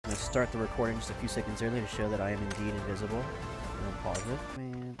gonna start the recording just a few seconds early to show that I am indeed invisible. And then pause it.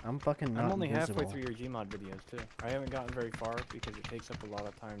 Man, I'm fucking not I'm only invisible. halfway through your Gmod videos too. I haven't gotten very far because it takes up a lot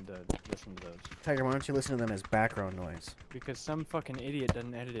of time to listen to those. Tiger, why don't you listen to them as background noise? Because some fucking idiot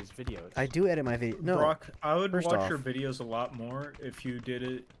doesn't edit his videos. I do edit my video. No, Brock, I would first watch off, your videos a lot more if you did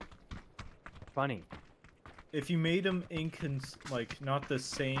it. Funny. If you made them like not the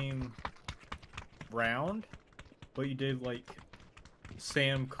same round, but you did like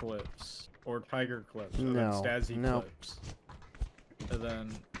Sam clips or Tiger clips or then Stazzy clips, and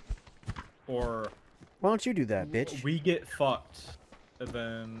then or why don't you do that, bitch? we get fucked, and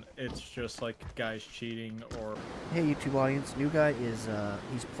then it's just like guys cheating or. Hey, YouTube audience, new guy is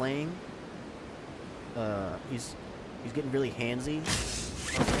he's playing. He's getting really handsy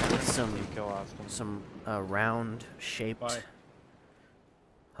with some round shaped.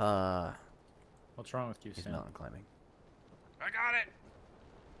 What's wrong with you, He's Sam? mountain climbing. I got it!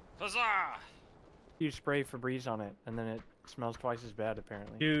 Huzzah! You spray Febreze on it, and then it smells twice as bad,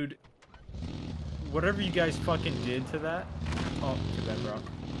 apparently. Dude, whatever you guys fucking did to that. Oh, too bad, bro.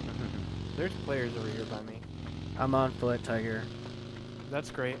 There's players over here by me. I'm on foot, Tiger. That's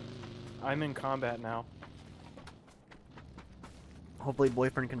great. I'm in combat now. Hopefully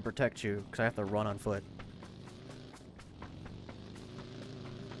boyfriend can protect you, because I have to run on foot.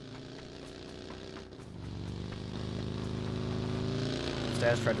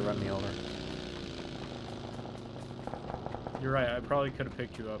 Staz tried to run me over. You're right, I probably could have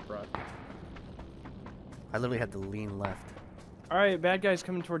picked you up, Brock. I literally had to lean left. Alright, bad guy's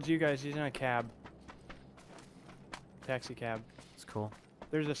coming towards you guys. He's in a cab. Taxi cab. It's cool.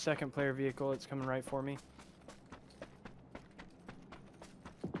 There's a second player vehicle. It's coming right for me.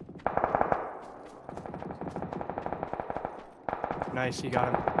 Nice, you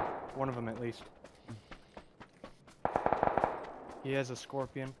got him. One of them at least. He has a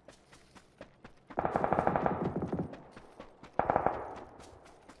scorpion.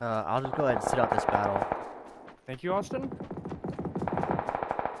 I'll just go ahead and sit out this battle. Thank you, Austin.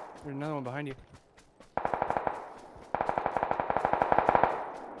 There's another one behind you.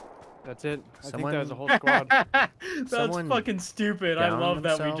 That's it. I think that was a whole squad. That's fucking stupid. I love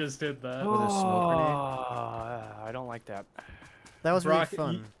that we just did that. With a smoke grenade. I don't like that. That was Brock, really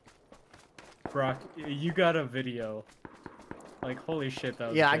fun. Brock, you got a video. Like, holy shit, that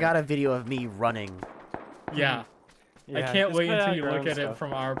was Yeah, good. I got a video of me running. Yeah. Yeah, I can't just wait put until out you your look own at it stuff.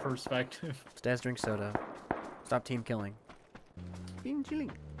 from our perspective. Staz drink soda. Stop team killing. Being chilling.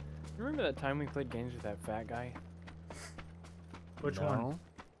 You remember that time we played games with that fat guy? Which one?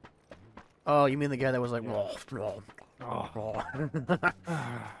 Oh, you mean the guy that was like,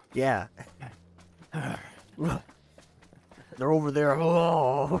 yeah. They're over there.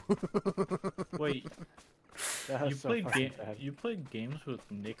 Wait, That was so fucking bad. you played games with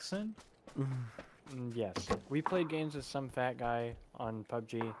Nixon? Yes. We played games with some fat guy on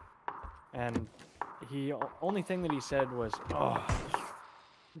PUBG, and only thing that he said was,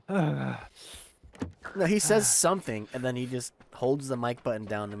 No, he says something, and then he just holds the mic button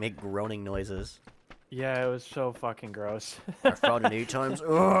down to make groaning noises. Yeah, it was so fucking gross. I found it 8 times.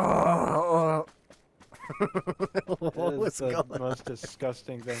 What was the going most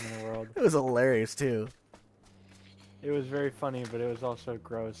disgusting thing in the world. It was hilarious, too. It was very funny, but it was also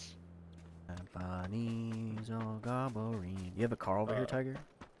gross. You have a car over here, Tiger?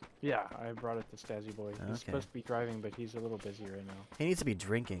 Yeah, I brought it to Stazzy Boy. He's supposed to be driving, but he's a little busy right now. He needs to be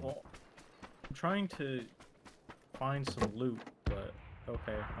drinking. Well, I'm trying to find some loot, but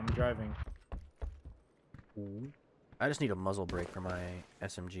okay, I'm driving. I just need a muzzle brake for my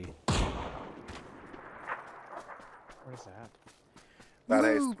SMG. What is that? That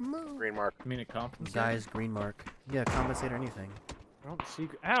is green mark. I mean, a compensator. Guys, green mark. Yeah, compensate or anything. I don't see.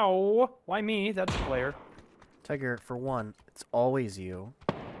 Ow! Why me? That's a player. Tiger, for one, it's always you.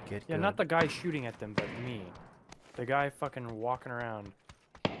 Get Yeah, good. not the guy shooting at them, but me. The guy fucking walking around.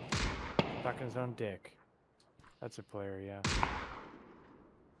 Sucking his own dick. That's a player, yeah.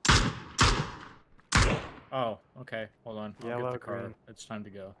 Oh, okay. Hold on. I'll Yellow, get the car. green. It's time to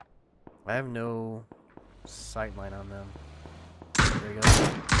go. I have no sight line on them. There you go.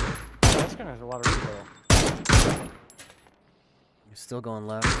 That's gonna have a lot of recoil. You're still going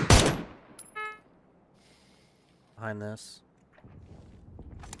left. Behind this.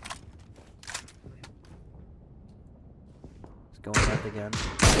 He's going left again.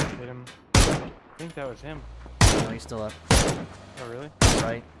 Hit him. I think that was him. No, he's still up. Oh, really?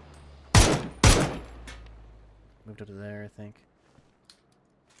 Right. Moved up to there, I think.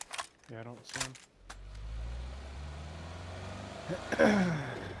 Yeah, I don't see him.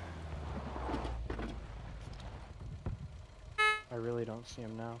 I really don't see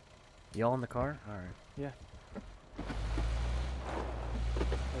him now. Y'all in the car? All right. Yeah.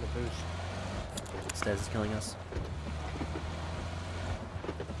 What a boost. Stez is killing us.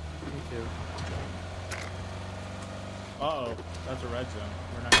 Me too. Uh-oh. That's a red zone.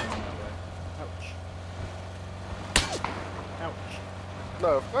 We're not going that way. Ouch. Ouch.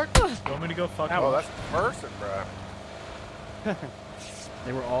 No, fuck. You want me to go fuck Oh, him? that's the person, bro.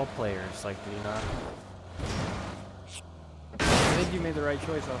 They were all players, like, did you not? I think you made the right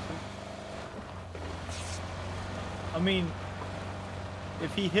choice, Austin. I mean,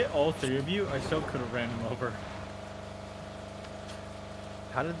 if he hit all three of you, I still could have ran him over.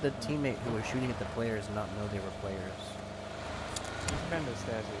 How did the teammate who was shooting at the players not know they were players? He's kind of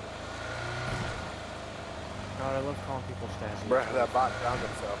Stazzy. God, I love calling people Stazzy. Bro, that bot found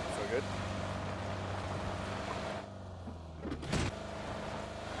himself. So good.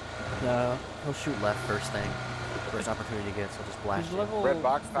 No, he'll shoot left first thing. First opportunity he gets, he'll just blast He's you. level Red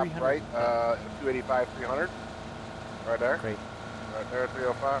box, top 300. right, 285, 300. Right there. Great. Right there,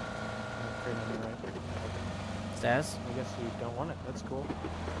 305. Great on the right. Staz? I guess you don't want it. That's cool.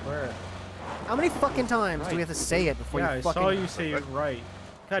 Where? How many fucking times do Right. we have to say it before Yeah, you I fucking... saw you say it right.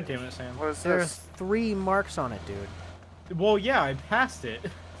 God damn it, Sam. What is There's this? 3 marks on it, dude. Well, yeah, I passed it.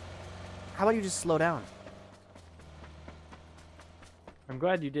 How about you just slow down? I'm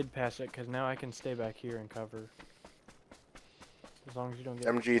glad you did pass it, because now I can stay back here and cover. As long as you don't get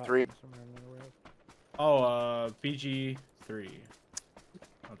MG3. shot from somewhere in the road. Oh, BG3.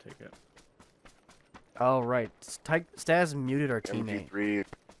 I'll take it. Oh, right. Staz muted our teammate. MG3.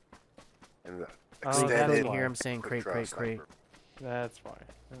 And the Oh, I extended. couldn't hear him saying crate, quick crate, draw crate. sniper. That's why.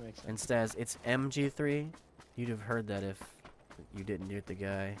 That makes And sense. Staz, it's MG3. You'd have heard that if you didn't mute the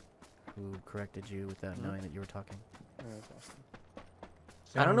guy who corrected you without knowing that you were talking. Yeah, that's awesome.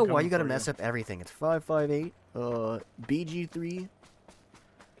 I don't know why you gotta mess up everything. It's 558, BG3.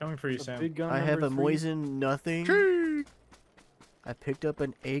 Coming for you, The Sam. big gun I have number a 3. Moisen nothing. I picked up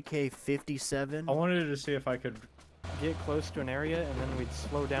an AK-57. I wanted to see if I could. Get close to an area, and then we'd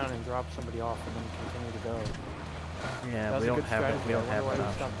slow down and drop somebody off, and then continue to go. Yeah, That's we a don't good have strategy. that. We don't I have wonder that why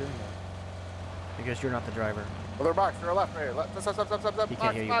we option stopped doing that. because you're not the driver. Other box, to our left, right here. Left, stop, stop, stop, stop, stop. He Box,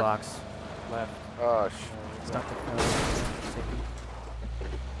 can't hear you, box. Left. Oh, Stop the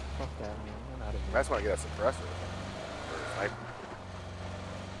Fuck that, man. I'm out of here. I just want to get a suppressor. Or a sniper.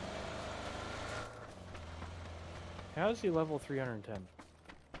 How is he level 310?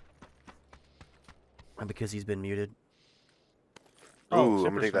 And because he's been muted. Ooh, Oh, I'm super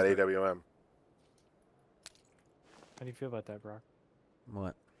gonna take that sniper. AWM. How do you feel about that, Brock?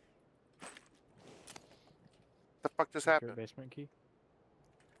 What? What the fuck just Your happened? basement key?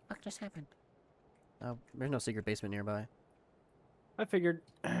 What just happened? Oh, there's no secret basement nearby. I figured.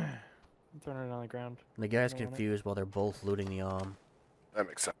 I'm throwing it on the ground. And the guy's I don't want it. confused while they're both looting the That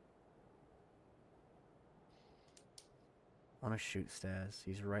makes sense. I want to shoot Staz.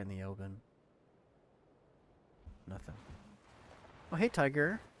 He's right in the open. Nothing. Oh, hey,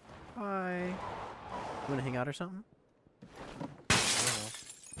 Tiger. Hi. You want to hang out or something? I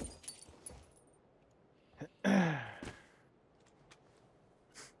don't know.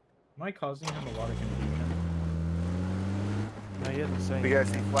 Am I causing him a lot of confusion? No, he hasn't said You guys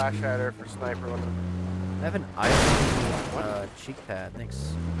see flash hider for sniper limit? I have an iron cheek pad.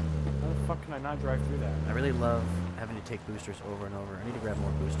 Thanks. How the fuck can I not drive through that? I really love having to take boosters over and over. I need to grab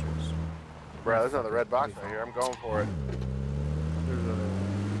more boosters. Bro, there's another red box right here. I'm going for it. There's a...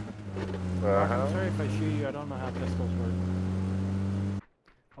 Uh I'm huh. sorry if I shoot you. I don't know how pistols work.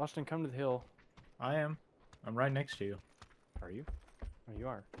 Austin, come to the hill. I am. I'm right next to you. Are you? Oh, you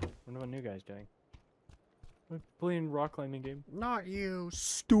are. Wonder what new guy's doing. We're playing rock climbing game. Not you,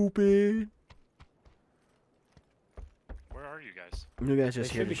 stupid. Where are you guys? You guys just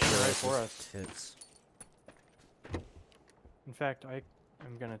They here should to be show coming right us for his us. tits. In fact, I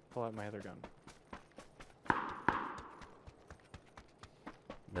am gonna pull out my other gun.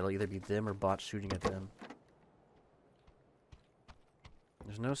 It'll either be them or bots shooting at them.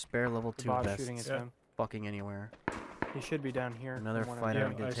 There's no spare level The 2 bot vests shooting at Yeah. them. fucking anywhere. He should be down here. Another in one of fight the-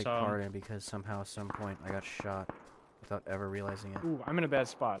 I'm Yeah, gonna I take saw him. part in because somehow, at some point, I got shot without ever realizing it. Ooh, I'm in a bad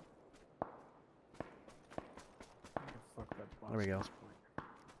spot. Fuck bad spots There we at go. this point.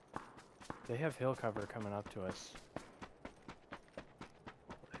 They have hill cover coming up to us.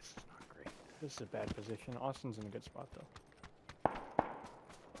 This is not great. This is a bad position. Austin's in a good spot though.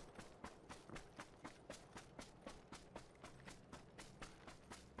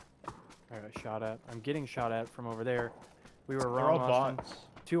 I got shot at. I'm getting shot at from over there. We were They're wrong, all Austin. bots.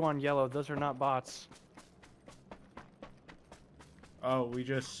 2 on yellow. Those are not bots. Oh, we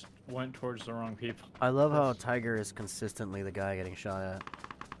went towards the wrong people. I love how Tiger is consistently the guy getting shot at.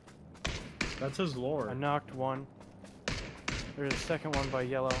 That's his lore. I knocked one. There's a second one by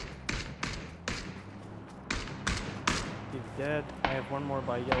yellow. He's dead. I have one more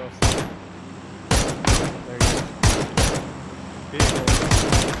by yellow. There you go. Vehicle.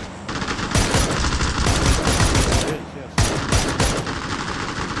 There it is, yes.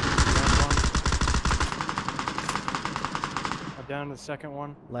 Down one. I'm down to the second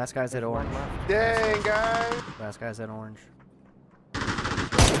one. Last guy's at There's one orange. left. Dang, guys. Last guy's at orange.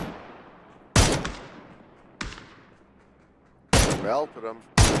 Melted him.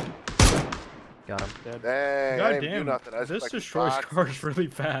 Got him. Dead. Dang, I God didn't do damn, nothing. I just this fucking destroys boxed. cars really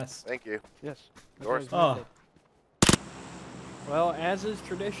fast. Thank you. Yes. that's Yours. what I was Oh. gonna say. Well, as is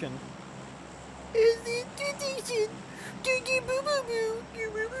tradition.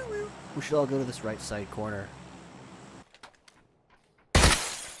 We should all go to this right side corner.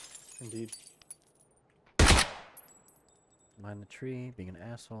 Indeed. Mind the tree, being an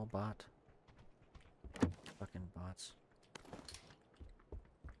asshole bot. Fucking bots.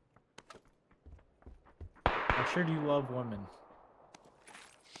 I sure do love women.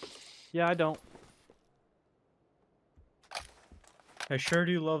 Yeah, I don't. I sure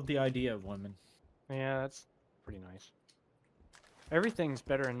do love the idea of women. Yeah, that's pretty nice. Everything's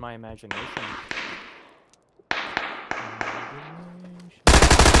better in my imagination.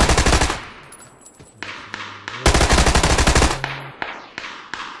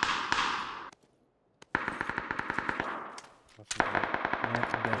 Yeah,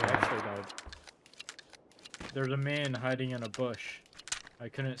 I actually died. There's a man hiding in a bush. I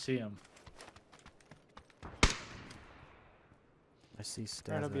couldn't see him. I see Stazza.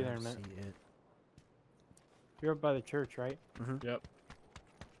 Alright, I'll be there in a I minute. see it. You're up by the church, right? Mm-hmm. Yep.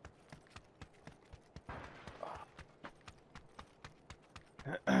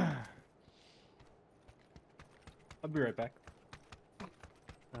 I'll be right back.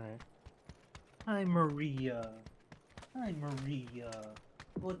 Alright. Hi, Maria. Hi, Maria.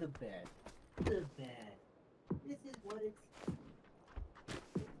 For the bed. The bed. This is what it's.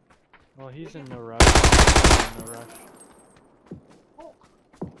 Well, he's in no rush. I'm in no rush.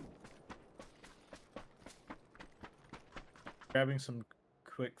 Grabbing some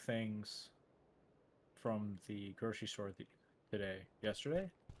quick things from the grocery store today. Yesterday?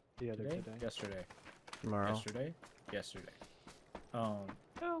 The other today. Yesterday. Tomorrow. Yesterday? Yesterday. Oh.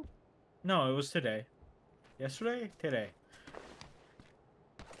 No, it was today. Yesterday? Today.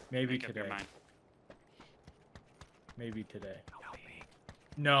 Maybe Make up your today. mind. Maybe today.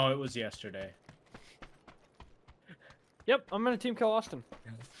 No, it was yesterday. Yep, I'm gonna team kill Austin.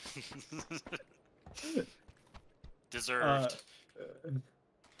 Deserved.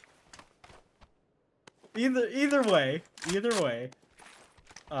 Either way.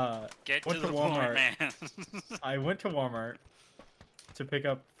 Get went to to the Walmart. point, man. I went to Walmart to pick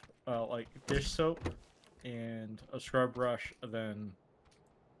up like dish soap and a scrub brush, and then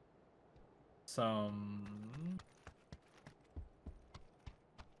some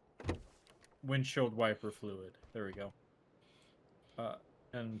windshield wiper fluid. There we go.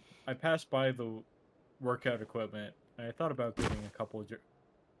 And I passed by the workout equipment, and I thought about getting a couple of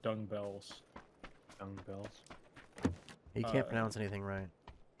dumbbells. Young bells. You can't pronounce anything right.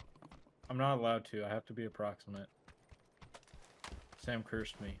 I'm not allowed to. I have to be approximate. Sam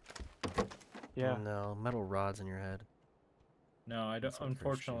cursed me. Yeah. No, metal rods in your head. No, I don't. That's some cursed shit.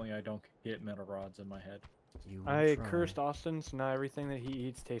 Unfortunately, I don't get metal rods in my head. You I try. cursed Austin, so now everything that he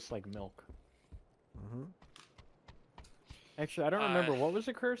eats tastes like milk. Mm-hmm. Actually, I don't remember. What was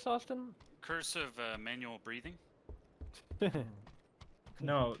the curse, Austin? Curse of manual breathing.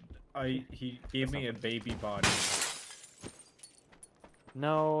 No, he gave me a baby body.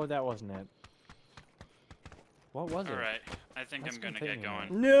 No, that wasn't it. What was it? Alright, I think That's I'm gonna gonna get take me a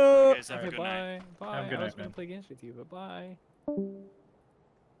going. No! You guys have a Okay, good night. bye. Bye. Have a good I was night, gonna man. play games with you, but bye.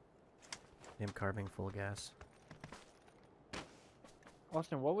 Him carving full gas.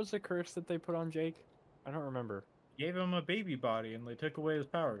 Austin, what was the curse that they put on Jake? I don't remember. Gave him a baby body, and they took away his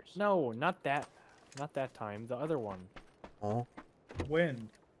powers. No, not that. Not that time. The other one. Oh. When?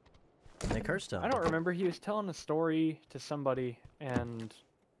 They cursed him. I don't remember. He was telling a story to somebody, and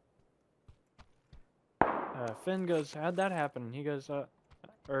Finn goes, "How'd that happen?" He goes,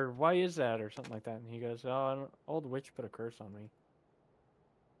 or why is that, or something like that. And he goes, "Oh, an old witch put a curse on me."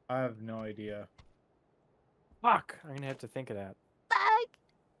 I have no idea. Fuck! I'm gonna have to think of that. I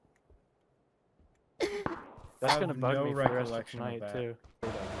That's have gonna bug no me for the rest of recollection of tonight that. too.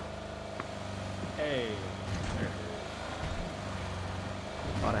 Hey.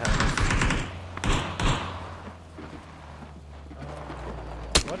 Thought I had this.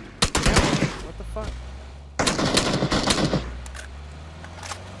 What?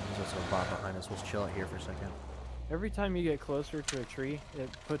 also a bot behind us. We'll chill out here for a second. Every time you get closer to a tree, it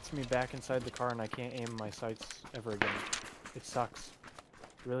puts me back inside the car and I can't aim my sights ever again. It sucks.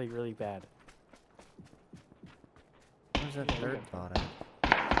 Really, really bad. Where's that third bot at?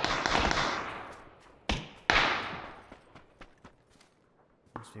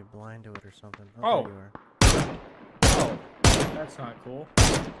 Must be blind to it or something. Oh. There you are. Oh, that's not cool.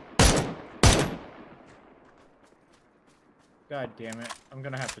 God damn it. I'm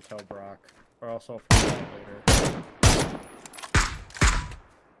gonna have to tell Brock, or else I'll find out later.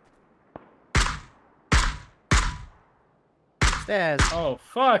 Staz! Oh,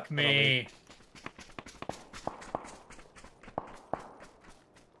 fuck me!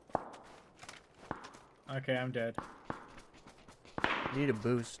 Okay, I'm dead. You need a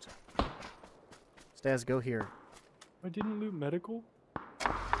boost. Staz, go here. I didn't loot medical?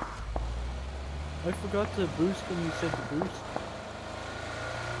 I forgot to boost when you said to boost.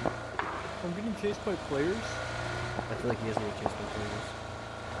 I'm getting chased by players. I feel like he is getting chased by players.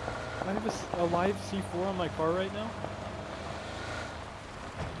 I have a live C4 on my car right now.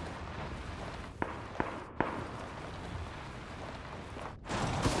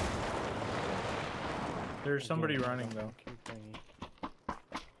 There's somebody Again, running, don't though. keep thingy.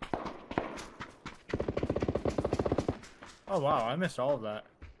 Oh, wow, I missed all of that.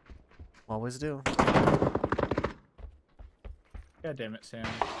 Always do. God damn it, Sam.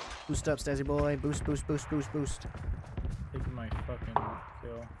 Boost up, Stazzy boy. Boost, boost, boost, boost, boost. Taking my fucking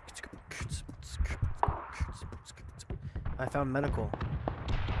kill. I found medical.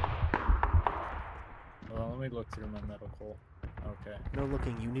 Well, let me look through my medical. Okay. No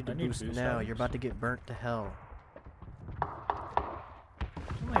looking, you need to I need boost boost now. items. You're about to get burnt to hell.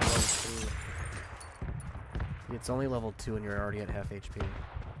 It's only level 2. It's only level 2 and you're already at half HP.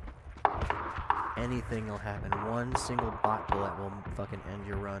 Anything will happen. One single bot bullet will fucking end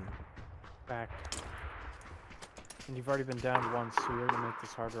your run. Fact. And you've already been down once, so you're gonna make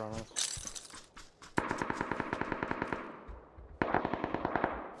this harder on us.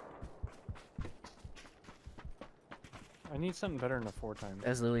 I need something better than a 4x.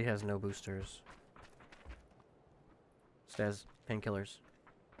 Staz literally has no boosters. Staz, painkillers.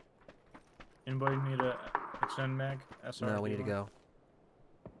 Anybody need a extend mag? SR No, we need to go.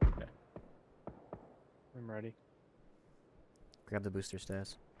 Okay. I'm ready. Grab the booster,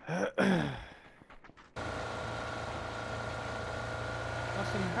 Staz. Austin,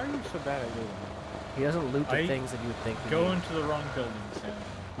 how are you so bad at looting? He doesn't loot the I things that you would think. he Go need. into the wrong building, Sam.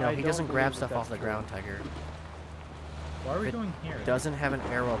 No, I he don't doesn't grab believe that stuff off the that's ground, true. Tiger. Why are we If it going here? Doesn't have an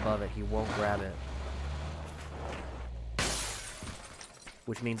arrow above it, he won't grab it.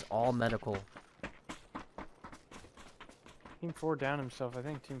 Which means all medical. Team 4 down himself. I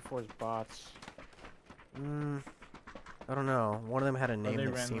think Team 4 is bots. I don't know. One of them had a name they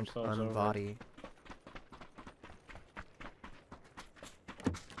that ran seemed themselves over. unbody.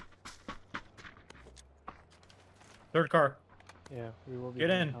 Third car. Yeah, we will be. Get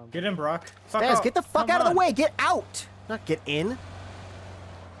getting in. comms. Get in, Brock. Fuck Staz, off. get the fuck Come out of the on. way! Get out! Not get in!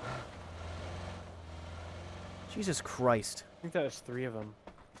 Jesus Christ. I think that was 3 of them.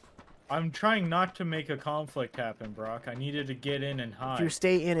 I'm trying not to make a conflict happen, Brock. I needed to get in and If you hide.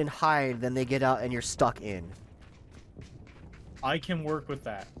 stay in and hide, then they get out and you're stuck in. I can work with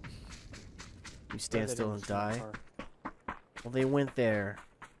that. You stand They still didn't and steal the die. car. Well, they went there.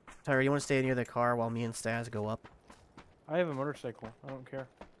 Tyra, you want to stay near the car while me and Staz go up? I have a motorcycle. I don't care.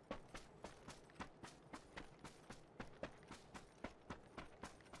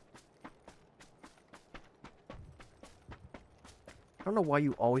 I don't know why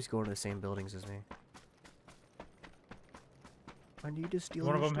you always go into the same buildings as me. I need to steal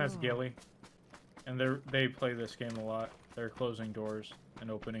One of your them has stuff. Gilly, and they play this game a lot. They're closing doors and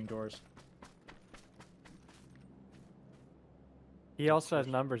opening doors. He also has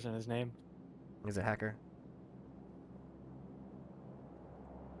numbers in his name. He's a hacker.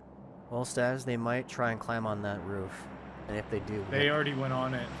 Well, Staz, they might try and climb on that roof. And if they do... They already went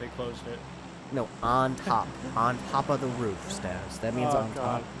on it. They closed it. No, on top. On top of the roof, Staz. That means Oh, on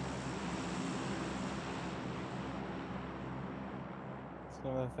God. top.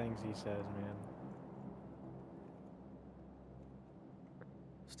 Some of the things he says, man.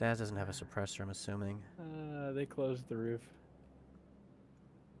 Staz doesn't have a suppressor, I'm assuming. They closed the roof.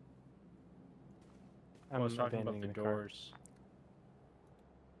 I was I'm talking about abandoning the car. doors.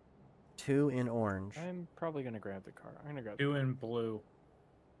 2 in orange. I'm probably gonna grab the car. I'm gonna grab. 2 in blue.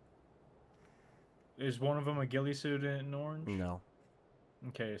 Is one of them a ghillie suit in orange? No.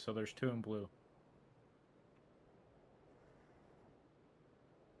 Okay, so there's 2 in blue.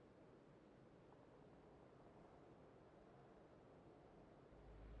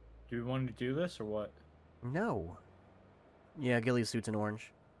 Do we want to do this or what? No. Yeah, Gilly's suit's in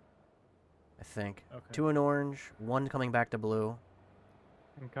orange. I think. Okay. 2 in orange, 1 coming back to blue.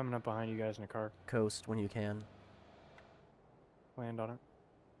 I'm coming up behind you guys in a car. Coast when you can. Land on it.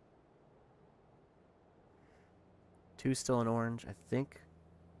 2 still in orange, I think.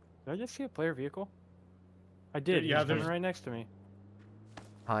 Did I just see a player vehicle? I did. Yeah, He's coming there's- right next to me.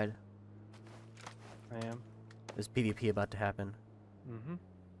 Hide. I am. There's PvP about to happen. Mm-hmm.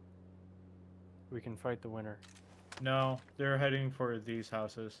 We can fight the winner. No, they're heading for these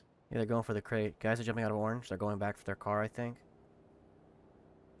houses. Yeah, they're going for the crate. Guys are jumping out of orange. They're going back for their car, I think.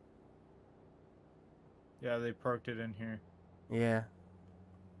 Yeah, they parked it in here. Yeah.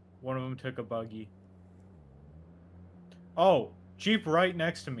 One of them took a buggy. Oh, Jeep right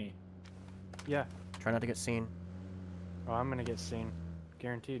next to me. Yeah. Try not to get seen. Oh, I'm gonna get seen.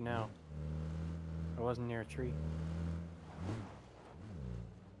 Guaranteed now. I wasn't near a tree.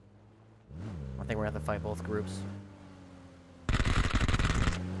 I think we're gonna have to fight both groups.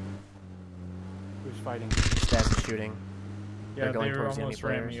 Who's fighting? Stats is shooting. Yeah, They're going they towards the almost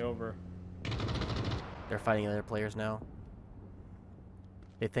enemy ran me players. over. They're fighting the other players now.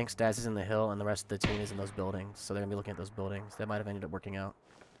 They think Stas is in the hill and the rest of the team is in those buildings, so they're gonna be looking at those buildings. That might have ended up working out.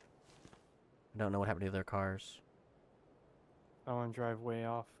 I don't know what happened to their cars. I want to drive way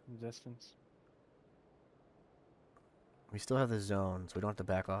off in the distance. We still have the zone, so we don't have to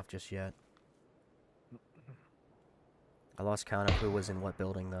back off just yet. I lost count of who was in what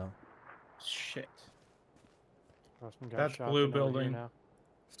building, though. Shit. Austin got That's shot blue from over here building. now.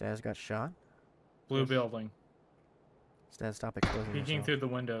 Stas got shot? Blue Yes. building. Stas, stop exposing Peeking yourself. through the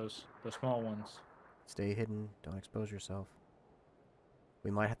windows. The small ones. Stay hidden. Don't expose yourself.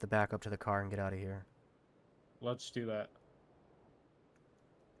 We might have to back up to the car and get out of here. Let's do that.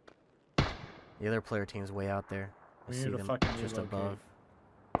 The other player team's way out there. I We see need to them fucking just relocate. above.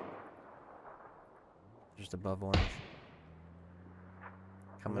 Just above orange.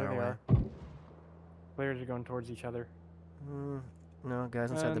 Coming There our they way. are. Players are going towards each other. No, guys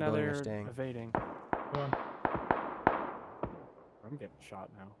inside the now building are they're staying. evading. Come on. I'm getting shot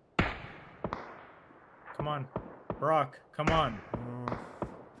now. Come on. Brock, come on. Mm,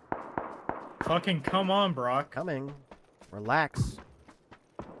 Fucking come on, Brock. coming. Relax.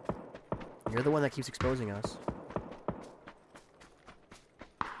 You're the one that keeps exposing us.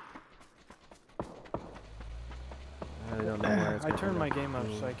 I really don't know where it's I gonna turned end my up game up, so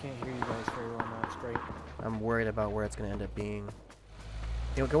being. I can't hear you guys very well now. It's great. I'm worried about where it's gonna end up being.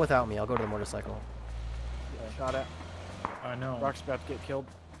 You know, go without me. I'll go to the motorcycle. Get shot at. I know. Brock's about to get killed.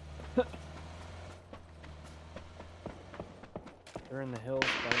 They're in the hills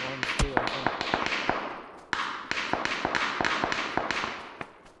by one, two, I think.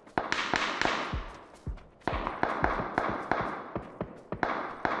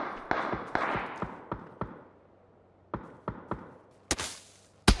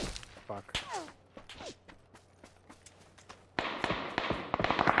 Fuck.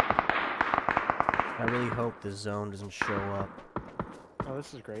 I really hope the zone doesn't show up Oh,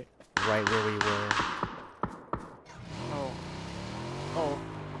 this is great. right where we were. Oh. Oh.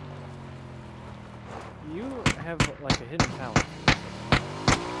 You have like a hidden talent.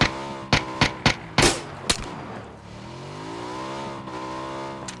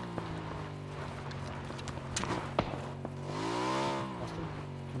 Austin,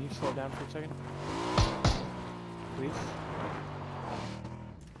 can you slow down for a second? Please?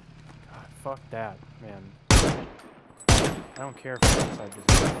 God, fuck that, man. I don't care if it's outside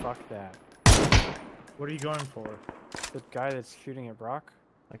this, fuck that. What are you going for? The guy that's shooting at Brock?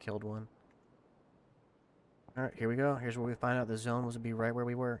 I killed one. Alright, here we go. Here's where we find out the zone was to be right where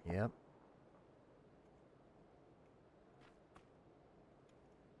we were. Yep.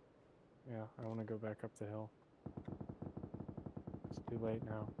 Yeah, I want to go back up the hill. It's too late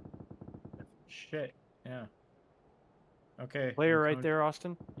now. Shit. Yeah. Okay. Player I'm right coming- there,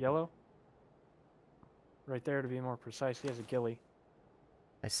 Austin. Yellow. Right there to be more precise. He has a ghillie.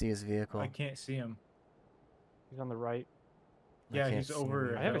 I see his vehicle. I can't see him. He's on the right. I Yeah, can't he's see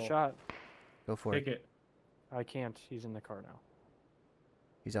over him. I have a hill. shot. Go for Take it. it. I can't. He's in the car now.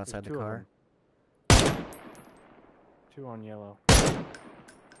 He's outside the two of car. them. Two on yellow. Is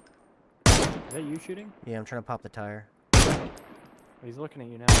that you shooting? Yeah, I'm trying to pop the tire. He's looking at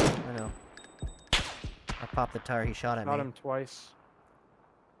you now. I know. I popped the tire. He shot at Shot me. him twice.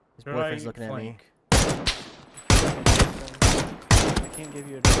 His Should boyfriend's I looking at me. flank? I can't give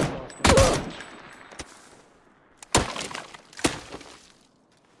you a chance, Austin.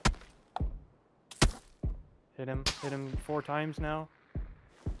 Hit him 4 times now.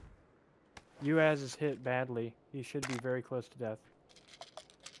 Uaz is hit badly. He should be very close to death.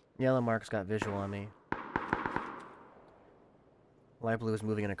 Yellow mark's got visual on me. Light blue is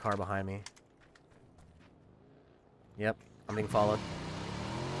moving in a car behind me. Yep, I'm being followed.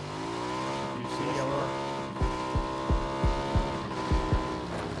 You see yellow?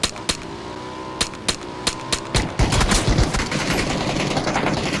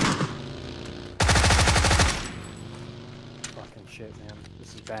 Fucking shit, man.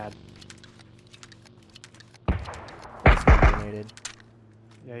 This is bad. That's eliminated.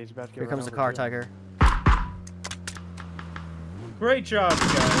 Yeah, he's about to get Here run comes the over car, too. Tiger. Great job, guys.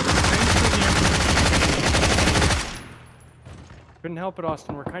 Thanks for Couldn't help it,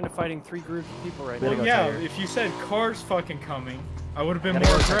 Austin. We're kind of fighting 3 groups of people right the Way now. to Well, go, yeah, Tiger. if you said cars fucking coming, I would have been Gotta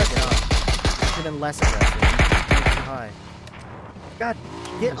more go, Tiger, aggressive. get on. Should have been less aggressive. You're too high. God,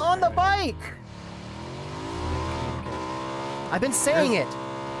 get on the bike! I've been saying it!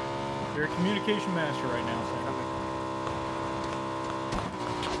 You're a communication master right now, Sam.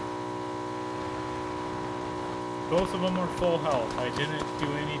 Both of them are full health. I didn't do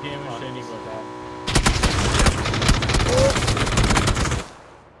any damage to anybody.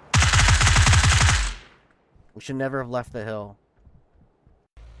 We should never have left the hill.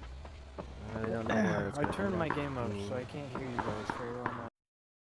 I don't know where it's I gonna turned come my back. game up, so I can't hear you guys very well now.